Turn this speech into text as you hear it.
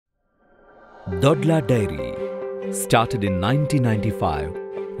Dodla Dairy started in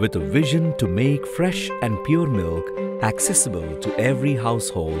 1995 with a vision to make fresh and pure milk accessible to every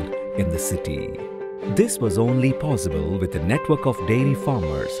household in the city. This was only possible with a network of dairy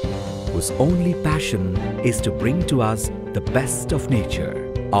farmers whose only passion is to bring to us the best of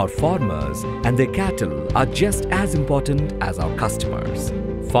nature. Our farmers and their cattle are just as important as our customers.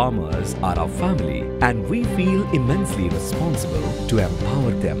 Farmers are our family and we feel immensely responsible to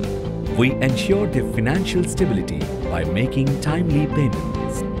empower them. We ensure their financial stability by making timely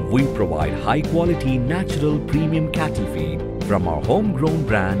payments. We provide high-quality natural premium cattle feed from our homegrown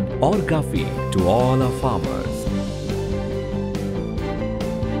brand Orga Feed to all our farmers.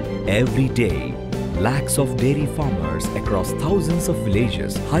 Every day, lakhs of dairy farmers across thousands of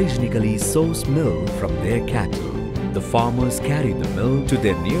villages hygienically source milk from their cattle. The farmers carry the milk to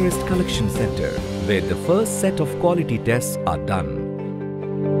their nearest collection center, where the first set of quality tests are done.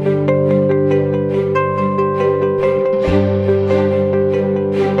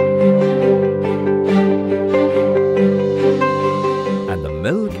 And the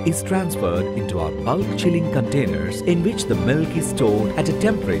milk is transferred into our bulk chilling containers, in which the milk is stored at a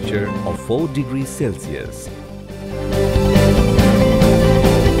temperature of 4 degrees Celsius.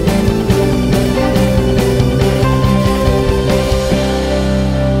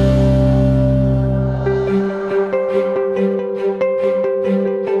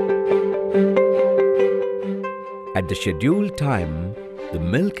 At the scheduled time, the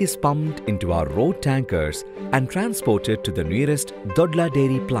milk is pumped into our road tankers and transported to the nearest Dodla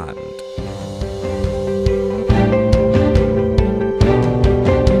dairy plant.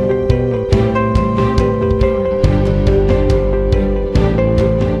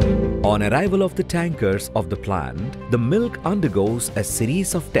 On arrival of the tankers of the plant, the milk undergoes a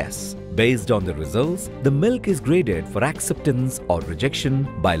series of tests. Based on the results, the milk is graded for acceptance or rejection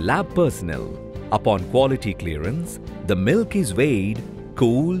by lab personnel. Upon quality clearance, the milk is weighed,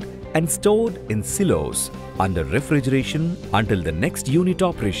 cooled and stored in silos under refrigeration until the next unit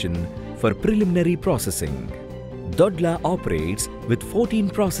operation for preliminary processing. Dodla operates with 14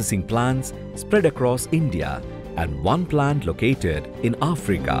 processing plants spread across India and one plant located in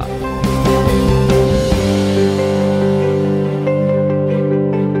Africa.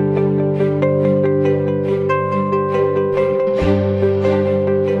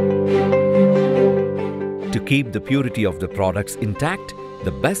 To keep the purity of the products intact,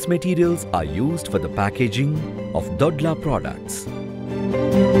 the best materials are used for the packaging of Dodla products.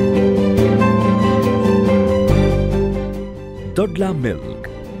 Dodla milk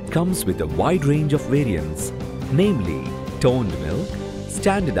comes with a wide range of variants, namely toned milk,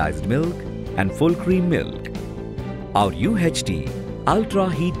 standardized milk and full cream milk. Our UHT Ultra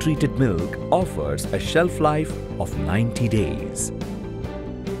Heat Treated Milk offers a shelf life of 90 days.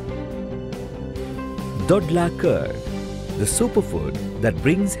 Dodla Curd, the superfood that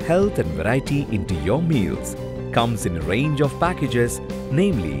brings health and variety into your meals, comes in a range of packages,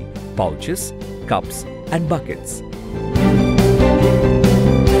 namely pouches, cups and buckets.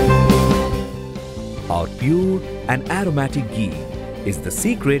 Our pure and aromatic ghee is the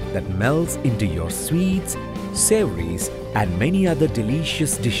secret that melts into your sweets, savories and many other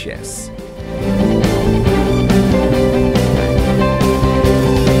delicious dishes.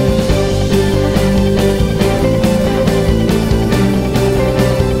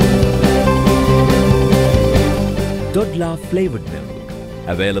 Dodla flavored milk,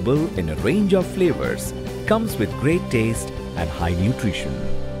 available in a range of flavors, comes with great taste and high nutrition.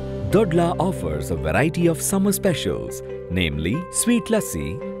 Dodla offers a variety of summer specials, namely sweet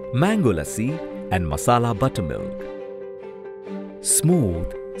lassi, mango lassi and masala buttermilk.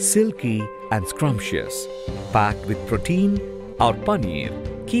 Smooth, silky and scrumptious, packed with protein, our paneer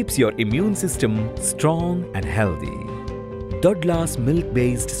keeps your immune system strong and healthy. Dodla's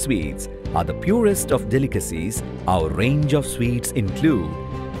milk-based sweets are the purest of delicacies. Our range of sweets include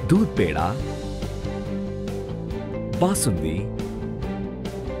Doodh Peda, Basundi,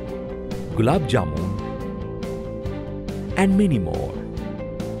 Gulab Jamun and many more.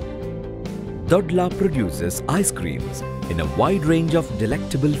 Dodla produces ice creams in a wide range of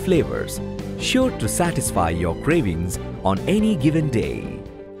delectable flavors, sure to satisfy your cravings on any given day.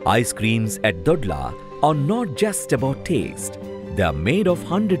 Ice creams at Dodla are not just about taste. They are made of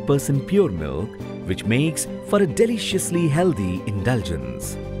 100% pure milk, which makes for a deliciously healthy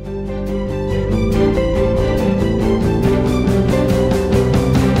indulgence.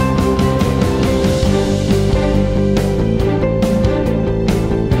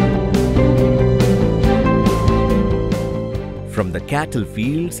 From the cattle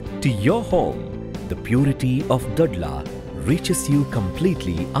fields to your home, the purity of Dodla reaches you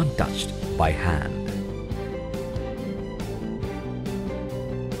completely untouched by hand.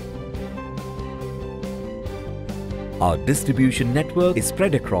 Our distribution network is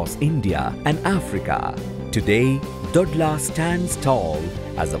spread across India and Africa. Today, Dodla stands tall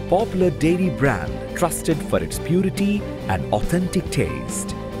as a popular dairy brand trusted for its purity and authentic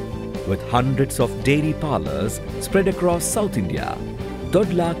taste. With hundreds of dairy parlours spread across South India,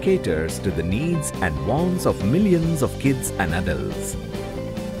 Dodla caters to the needs and wants of millions of kids and adults.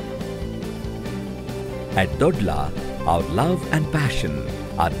 At Dodla, our love and passion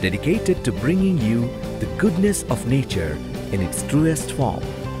are dedicated to bringing you the goodness of nature in its truest form.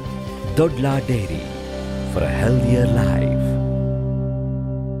 Dodla Dairy, for a healthier life.